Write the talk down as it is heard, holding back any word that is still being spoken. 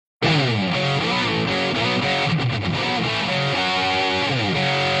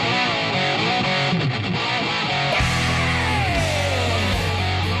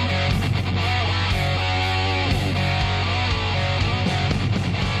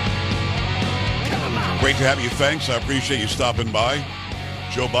Great to have you. Thanks. I appreciate you stopping by.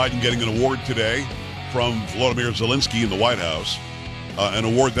 Joe Biden getting an award today from Volodymyr Zelensky in the White House. An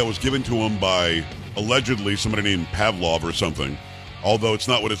award that was given to him by, allegedly, somebody named Pavlov or something. Although it's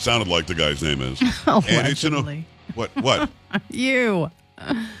not what it sounded like the guy's name is. Allegedly. What? You.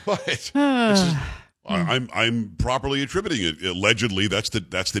 What? I'm properly attributing it. Allegedly, that's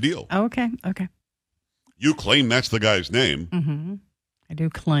the deal. Okay. You claim that's the guy's name. Mm-hmm. I do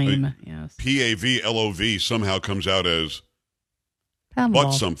claim, yes. Pavlov somehow comes out as Pavlov.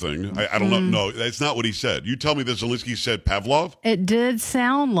 but something. I don't know. No, that's not what he said. You tell me that Zelensky said Pavlov? It did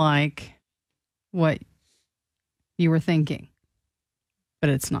sound like what you were thinking, but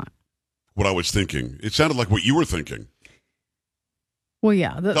it's not. What I was thinking. It sounded like what you were thinking. Well,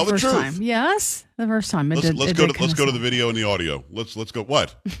 yeah, the Tell the first truth. Time. Yes, the first time. Let's go to the video and the audio. Let's go.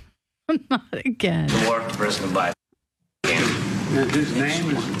 What? Not again. The award to President Biden. And his name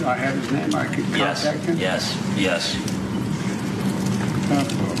is, I have his name, I could contact him? Yes.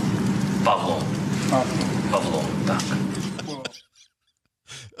 Pavlov.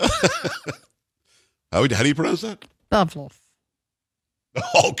 How do you pronounce that? Pavlov.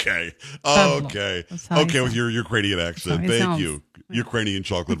 Okay. That's how he With your Ukrainian accent. Thank you. Ukrainian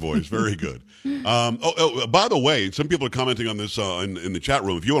chocolate voice. Very good. By the way, some people are commenting on this in the chat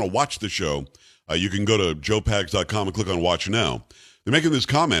room. If you want to watch the show, you can go to joepags.com and click on Watch Now. They're making this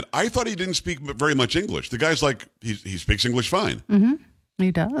comment. I thought he didn't speak very much English. The guy's like, he speaks English fine. Mm-hmm.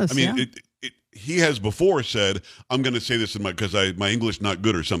 He does. I mean, he has before said, I'm going to say this because my English not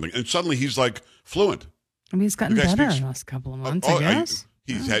good or something. And suddenly he's like fluent. I mean, he's gotten better in the last couple of months, I guess.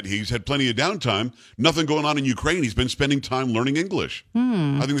 He's had plenty of downtime. Nothing going on in Ukraine. He's been spending time learning English.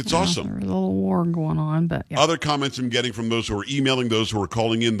 I think that's awesome. There's a little war going on, but yeah. Other comments I'm getting from those who are emailing, those who are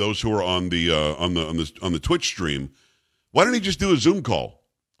calling in, those who are on the Twitch stream. Why didn't he just do a Zoom call?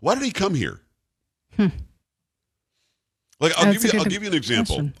 Why did he come here? Like I'll give you an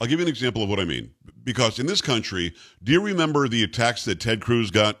example. Question. I'll give you an example of what I mean. Because in this country, do you remember the attacks that Ted Cruz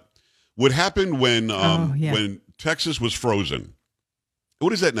got? What happened when Texas was frozen?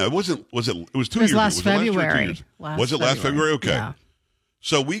 What is that now? It was 2 years. Last February. Was it last February? Okay. Yeah.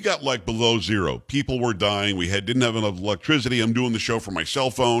 So we got like below zero. People were dying. We didn't have enough electricity. I'm doing the show from my cell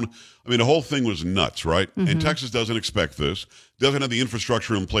phone. I mean, the whole thing was nuts, right? Mm-hmm. And Texas doesn't expect this. Doesn't have the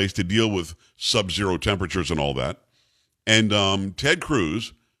infrastructure in place to deal with sub-zero temperatures and all that. And Ted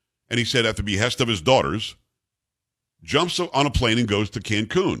Cruz, and he said at the behest of his daughters, jumps on a plane and goes to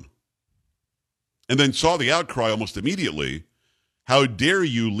Cancun. And then saw the outcry almost immediately. How dare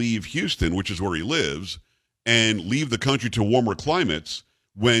you leave Houston, which is where he lives, and leave the country to warmer climates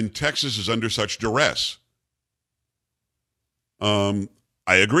when Texas is under such duress? I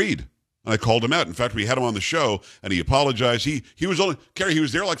agreed. And I called him out. In fact, we had him on the show, and he apologized. He was only, Carrie, he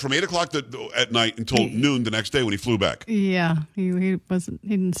was there like from 8 o'clock at night until noon the next day when he flew back. Yeah, he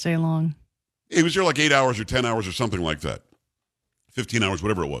didn't stay long. He was there like 8 hours or 10 hours or something like that. 15 hours,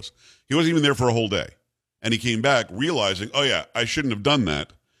 whatever it was. He wasn't even there for a whole day. And he came back realizing, oh, yeah, I shouldn't have done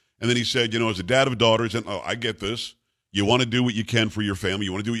that. And then he said, as a dad of daughters, and I get this. You want to do what you can for your family.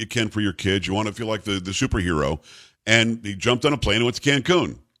 You want to do what you can for your kids. You want to feel like the superhero. And he jumped on a plane and went to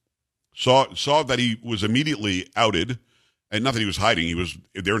Cancun. Saw that he was immediately outed. And not that he was hiding. He was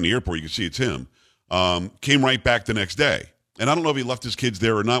there in the airport. You can see it's him. Came right back the next day. And I don't know if he left his kids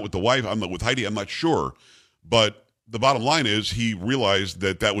there or not with the wife. With Heidi, I'm not sure. But the bottom line is he realized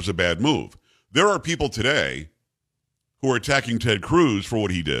that was a bad move. There are people today who are attacking Ted Cruz for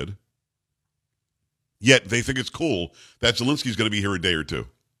what he did, yet they think it's cool that Zelensky's going to be here a day or two,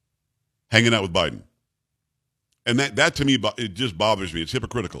 hanging out with Biden. And that to me, it just bothers me. It's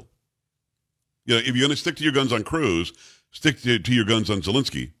hypocritical. If you're going to stick to your guns on Cruz, stick to your guns on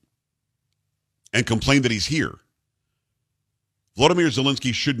Zelensky and complain that he's here. Volodymyr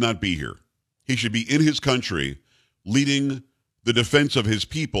Zelensky should not be here. He should be in his country leading the defense of his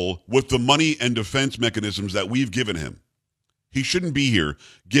people with the money and defense mechanisms that we've given him. He shouldn't be here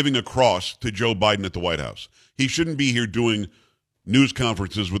giving a cross to Joe Biden at the White House. He shouldn't be here doing news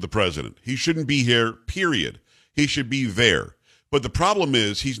conferences with the president. He shouldn't be here, period. He should be there. But the problem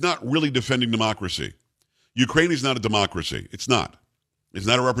is he's not really defending democracy. Ukraine is not a democracy. It's not. It's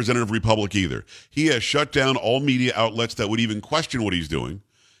not a representative republic either. He has shut down all media outlets that would even question what he's doing.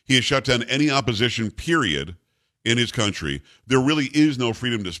 He has shut down any opposition, period, in his country. There really is no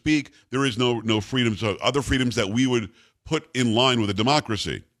freedom to speak. There is no freedoms, other freedoms that we would put in line with a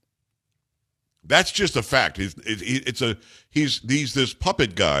democracy. That's just a fact. He's this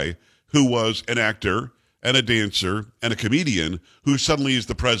puppet guy who was an actor and a dancer and a comedian who suddenly is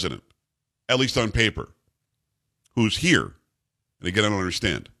the president, at least on paper, who's here. And again, I don't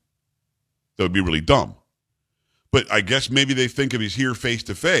understand. That would be really dumb. But I guess maybe they think if he's here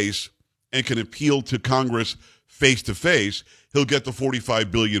face-to-face and can appeal to Congress face-to-face, he'll get the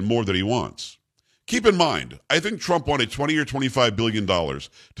 $45 billion more that he wants. Keep in mind, I think Trump wanted $20 or $25 billion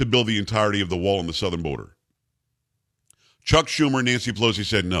to build the entirety of the wall on the southern border. Chuck Schumer, Nancy Pelosi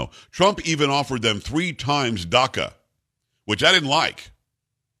said no. Trump even offered them 3 times DACA, which I didn't like.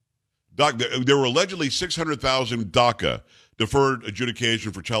 There were allegedly 600,000 DACA, deferred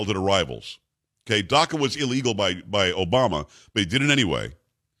adjudication for childhood arrivals. Okay, DACA was illegal by Obama, but he did it anyway.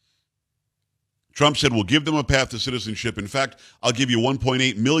 Trump said, we'll give them a path to citizenship. In fact, I'll give you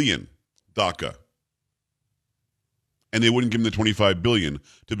 1.8 million DACA. And they wouldn't give him the $25 billion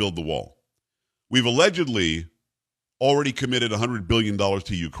to build the wall. We've allegedly already committed $100 billion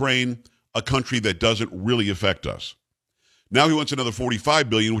to Ukraine, a country that doesn't really affect us. Now he wants another $45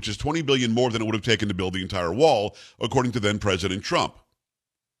 billion, which is $20 billion more than it would have taken to build the entire wall, according to then President Trump.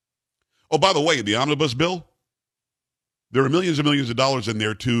 Oh, by the way, the Omnibus bill, there are millions and millions of dollars in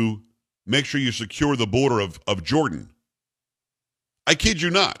there to make sure you secure the border of Jordan. I kid you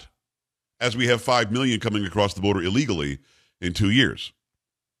not, as we have 5 million coming across the border illegally in 2 years.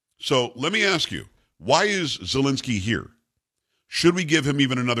 So let me ask you, why is Zelensky here? Should we give him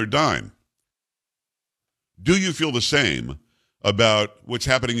even another dime? Do you feel the same about what's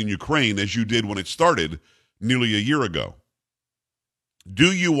happening in Ukraine as you did when it started nearly a year ago?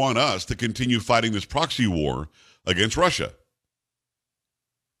 Do you want us to continue fighting this proxy war against Russia?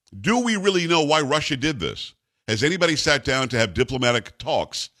 Do we really know why Russia did this? Has anybody sat down to have diplomatic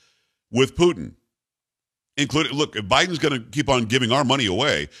talks with Putin? Including, look, if Biden's going to keep on giving our money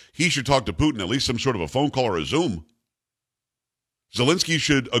away, he should talk to Putin, at least some sort of a phone call or a Zoom. Zelensky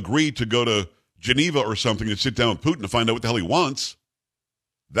should agree to go to Geneva or something and sit down with Putin to find out what the hell he wants.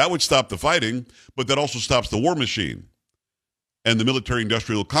 That would stop the fighting, but that also stops the war machine. And the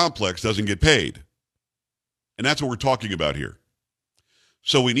military-industrial complex doesn't get paid. And that's what we're talking about here.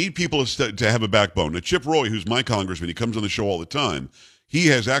 So we need people to have a backbone. Now, Chip Roy, who's my congressman, he comes on the show all the time. He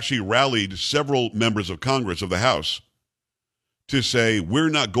has actually rallied several members of Congress, of the House, to say, we're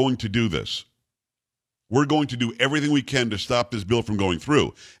not going to do this. We're going to do everything we can to stop this bill from going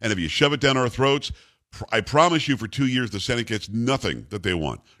through. And if you shove it down our throats, I promise you for 2 years the Senate gets nothing that they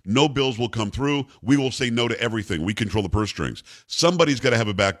want. No bills will come through. We will say no to everything. We control the purse strings. Somebody's got to have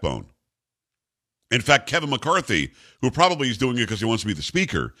a backbone. In fact, Kevin McCarthy, who probably is doing it because he wants to be the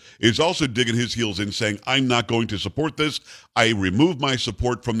speaker, is also digging his heels in saying, I'm not going to support this. I remove my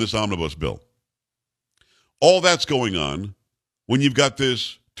support from this omnibus bill. All that's going on when you've got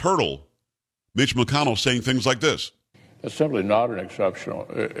this turtle, Mitch McConnell, saying things like this. It's simply not an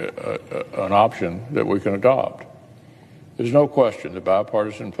option that we can adopt. There's no question the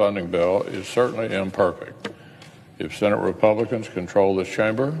bipartisan funding bill is certainly imperfect. If Senate Republicans control this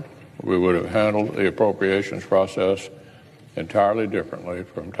chamber, we would have handled the appropriations process entirely differently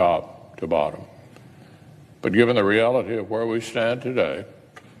from top to bottom. But given the reality of where we stand today,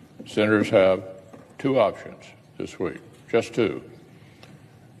 senators have 2 options this week, just 2.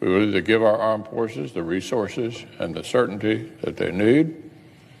 We will either give our armed forces the resources and the certainty that they need,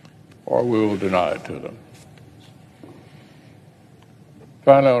 or we will deny it to them.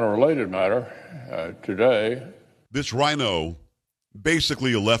 Finally, on a related matter, today... This rhino,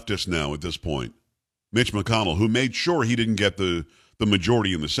 basically a leftist now at this point, Mitch McConnell, who made sure he didn't get the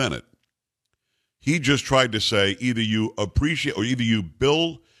majority in the Senate. He just tried to say either you appreciate or either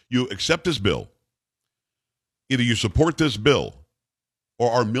you accept this bill, either you support this bill, or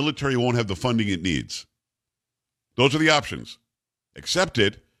our military won't have the funding it needs. Those are the options. Accept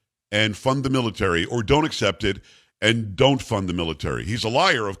it and fund the military, or don't accept it and don't fund the military. He's a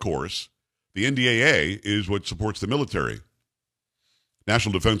liar, of course. The NDAA is what supports the military.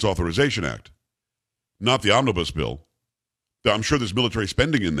 National Defense Authorization Act, not the omnibus bill. I'm sure there's military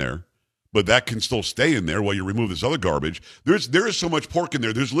spending in there, but that can still stay in there while you remove this other garbage. There is so much pork in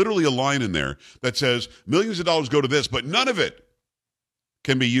there. There's literally a line in there that says millions of dollars go to this, but none of it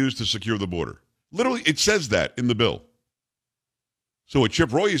can be used to secure the border. Literally, it says that in the bill. So what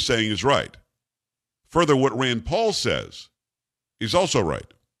Chip Roy is saying is right. Further, what Rand Paul says is also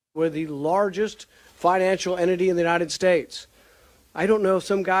right. We're the largest financial entity in the United States. I don't know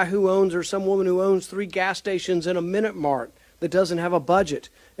some guy who owns or some woman who owns 3 gas stations and a Minute Mart that doesn't have a budget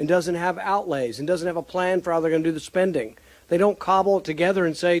and doesn't have outlays and doesn't have a plan for how they're going to do the spending. They don't cobble it together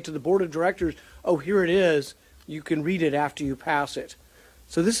and say to the board of directors, oh, here it is. You can read it after you pass it.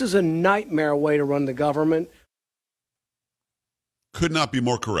 So this is a nightmare way to run the government. Could not be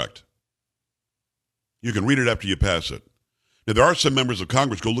more correct. You can read it after you pass it. Now, there are some members of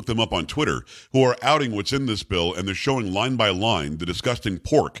Congress, go look them up on Twitter, who are outing what's in this bill, and they're showing line by line the disgusting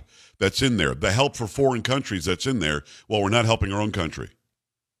pork that's in there, the help for foreign countries that's in there, while we're not helping our own country.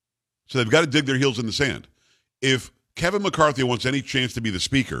 So they've got to dig their heels in the sand. If Kevin McCarthy wants any chance to be the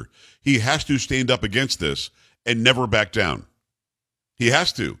speaker, he has to stand up against this and never back down. He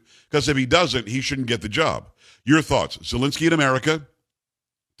has to, because if he doesn't, he shouldn't get the job. Your thoughts? Zelensky in America,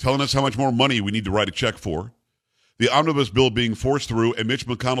 telling us how much more money we need to write a check for. The Omnibus bill being forced through, and Mitch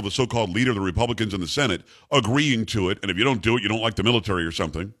McConnell, the so-called leader of the Republicans in the Senate, agreeing to it. And if you don't do it, you don't like the military or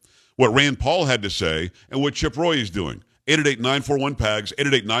something. What Rand Paul had to say, and what Chip Roy is doing. 888-941-PAGS,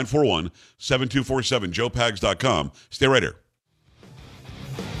 888-941-7247, joepags.com. Stay right here.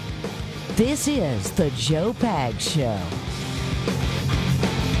 This is the Joe Pags Show.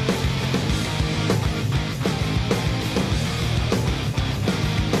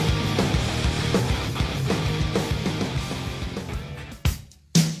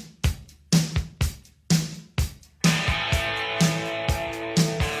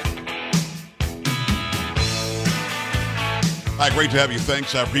 Hi, great to have you.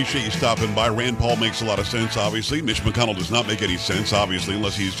 Thanks. I appreciate you stopping by. Rand Paul makes a lot of sense, obviously. Mitch McConnell does not make any sense, obviously,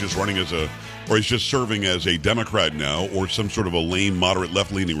 unless he's just running or he's just serving as a Democrat now, or some sort of a lame, moderate,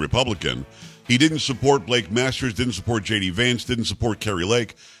 left-leaning Republican. He didn't support Blake Masters, didn't support J.D. Vance, didn't support Kerry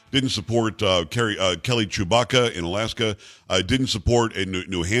Lake, didn't support Kelly Chewbacca in Alaska, didn't support in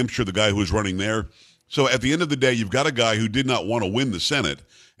New Hampshire, the guy who was running there. So at the end of the day, you've got a guy who did not want to win the Senate,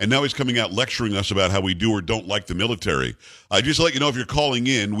 and now he's coming out lecturing us about how we do or don't like the military. Just to let you know, if you're calling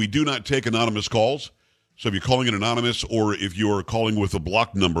in, we do not take anonymous calls. So if you're calling in anonymous, or if you're calling with a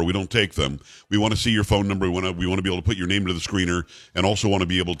blocked number, we don't take them. We want to see your phone number. We want to be able to put your name to the screener, and also want to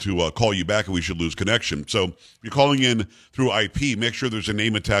be able to call you back if we should lose connection. So if you're calling in through IP, make sure there's a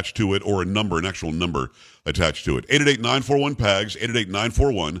name attached to it, or a number, an actual number attached to it. 888-941-PAGS,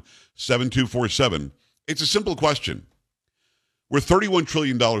 888-941-7247. It's a simple question. We're $31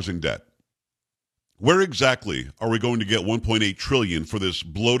 trillion in debt. Where exactly are we going to get $1.8 trillion for this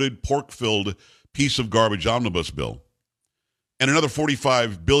bloated, pork-filled piece of garbage omnibus bill? And another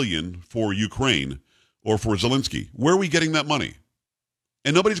 $45 billion for Ukraine or for Zelensky. Where are we getting that money?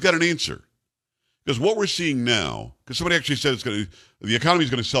 And nobody's got an answer. Because what we're seeing now, because somebody actually said the economy is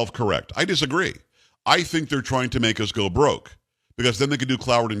going to self-correct. I disagree. I think they're trying to make us go broke, because then they can do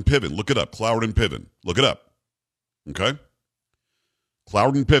Cloward and Piven. Look it up, Cloward and Piven. Look it up. Okay?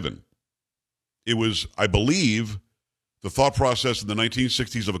 Cloward and Piven. It was, I believe, the thought process in the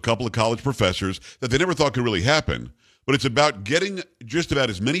 1960s of a couple of college professors that they never thought could really happen. But it's about getting just about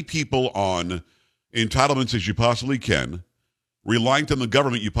as many people on entitlements as you possibly can, reliant on the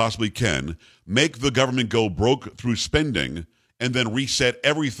government you possibly can, make the government go broke through spending, and then reset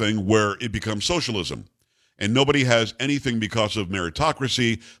everything where it becomes socialism. And nobody has anything because of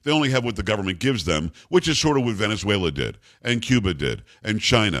meritocracy. They only have what the government gives them, which is sort of what Venezuela did, and Cuba did, and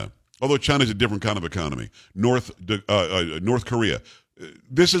China. Although China's a different kind of economy. North Korea.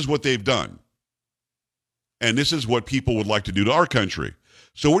 This is what they've done. And this is what people would like to do to our country.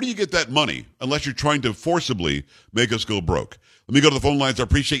 So where do you get that money, unless you're trying to forcibly make us go broke? Let me go to the phone lines. I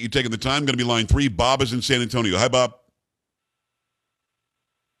appreciate you taking the time. Going to be line 3. Bob is in San Antonio. Hi, Bob.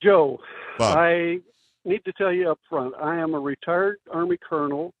 Joe, Bob. I need to tell you up front, I am a retired Army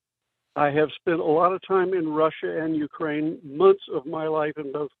colonel. I have spent a lot of time in Russia and Ukraine, months of my life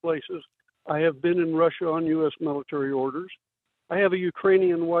in both places. I have been in Russia on U.S. military orders. I have a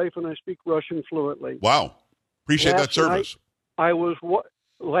Ukrainian wife, and I speak Russian fluently. Wow. Appreciate that service.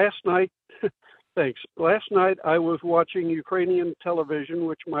 Last night, thanks. Last night I was watching Ukrainian television,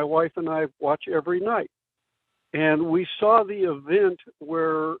 which my wife and I watch every night. And we saw the event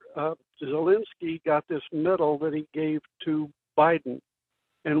where Zelensky got this medal that he gave to Biden.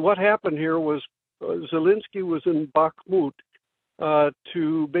 And what happened here was Zelensky was in Bakhmut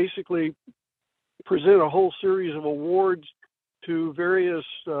to basically present a whole series of awards to various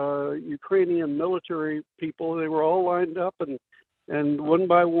Ukrainian military people. They were all lined up, and one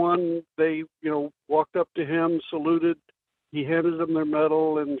by one they, walked up to him, saluted. He handed them their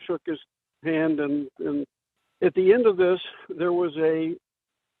medal and shook his hand. And at the end of this, there was a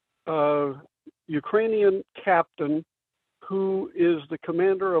Ukrainian captain who is the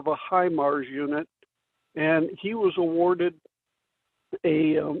commander of a HIMARS unit, and he was awarded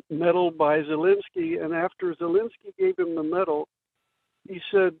a medal by Zelensky. And after Zelensky gave him the medal, he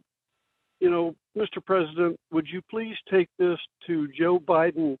said, Mr. President, would you please take this to Joe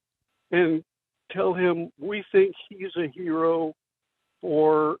Biden and tell him we think he's a hero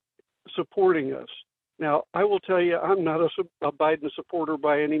for supporting us. Now, I will tell you, I'm not a Biden supporter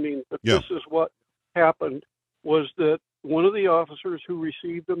by any means, but This is what happened, was that one of the officers who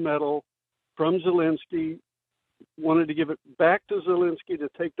received the medal from Zelensky wanted to give it back to Zelensky to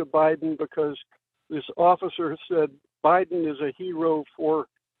take to Biden because this officer said Biden is a hero for,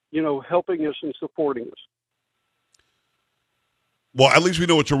 helping us and supporting us. Well, at least we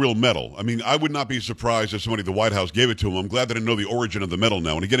know it's a real medal. I mean, I would not be surprised if somebody at the White House gave it to him. I'm glad that I know the origin of the medal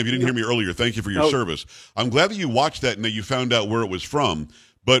now. And again, if you didn't hear me earlier, thank you for your service. I'm glad that you watched that and that you found out where it was from.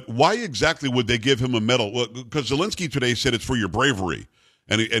 But why exactly would they give him a medal? Well, because Zelensky today said it's for your bravery.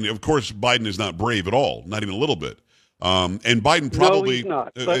 And of course, Biden is not brave at all, not even a little bit. And Biden probably, no,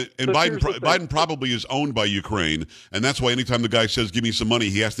 he's not. Biden probably is owned by Ukraine, and that's why anytime the guy says "give me some money,"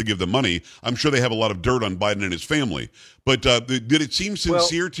 he has to give them money. I'm sure they have a lot of dirt on Biden and his family. But did it seem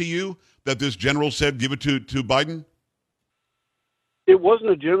sincere to you that this general said give it to Biden? It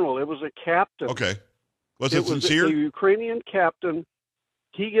wasn't a general; it was a captain. Okay, was it sincere? A Ukrainian captain.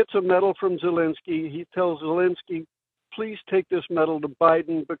 He gets a medal from Zelensky. He tells Zelensky, "Please take this medal to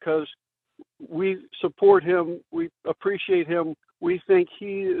Biden because we support him, we appreciate him, we think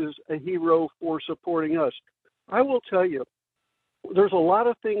he is a hero for supporting us." I will tell you, there's a lot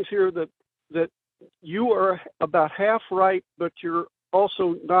of things here that you are about half right, but you're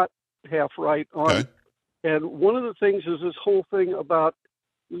also not half right on. Okay. And one of the things is this whole thing about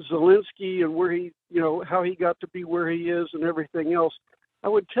Zelensky and where he, how he got to be where he is and everything else. I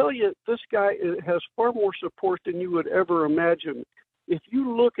would tell you, this guy has far more support than you would ever imagine. If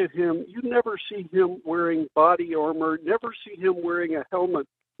you look at him, you never see him wearing body armor, never see him wearing a helmet,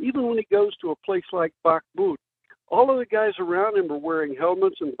 even when he goes to a place like Bakhmut. All of the guys around him are wearing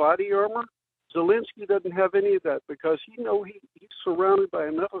helmets and body armor. Zelensky doesn't have any of that because he's surrounded by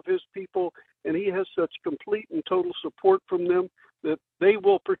enough of his people, and he has such complete and total support from them that they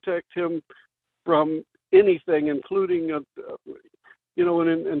will protect him from anything, including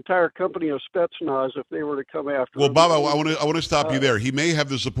an entire company of Spetsnaz if they were to come after him. Well, Bob, I want to stop you there. He may have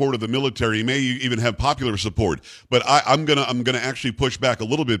the support of the military. He may even have popular support. But I'm gonna actually push back a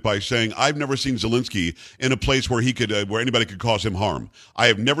little bit by saying I've never seen Zelensky in a place where he could where anybody could cause him harm. I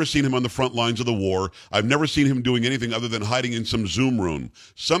have never seen him on the front lines of the war. I've never seen him doing anything other than hiding in some Zoom room.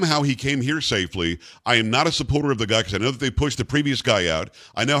 Somehow he came here safely. I am not a supporter of the guy because I know that they pushed the previous guy out.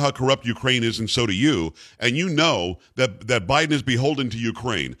 I know how corrupt Ukraine is, and so do you. And you know that Biden is beholden to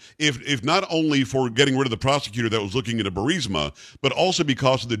Ukraine, if not only for getting rid of the prosecutor that was looking into Burisma, but also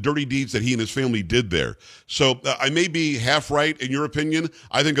because of the dirty deeds that he and his family did there. So I may be half right in your opinion.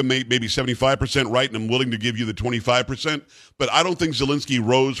 I think I'm maybe 75% right, and I'm willing to give you the 25%. But I don't think Zelensky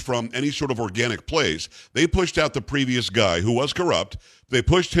rose from any sort of organic place. They pushed out the previous guy who was corrupt. They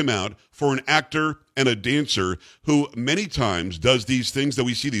pushed him out for an actor and a dancer who many times does these things that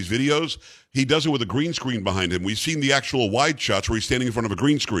we see, these videos. He does it with a green screen behind him. We've seen the actual wide shots where he's standing in front of a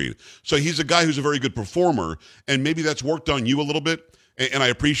green screen. So he's a guy who's a very good performer, and maybe that's worked on you a little bit. And I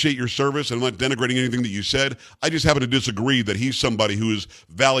appreciate your service, and I'm not denigrating anything that you said. I just happen to disagree that he's somebody who is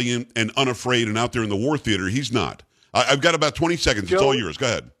valiant and unafraid and out there in the war theater. He's not. I've got about 20 seconds. It's all yours. Go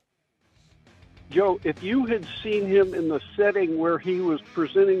ahead. Joe, if you had seen him in the setting where he was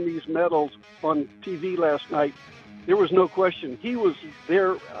presenting these medals on TV last night, there was no question. He was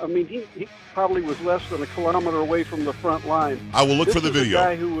there. I mean, he probably was less than a kilometer away from the front line. I will look for the video. A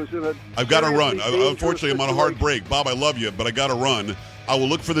guy who was in I've got to run. Unfortunately, I'm on a hard break. Bob, I love you, but I got to run. I will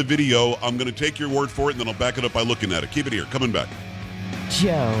look for the video. I'm going to take your word for it, and then I'll back it up by looking at it. Keep it here. Coming back.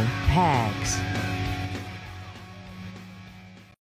 Joe Pags.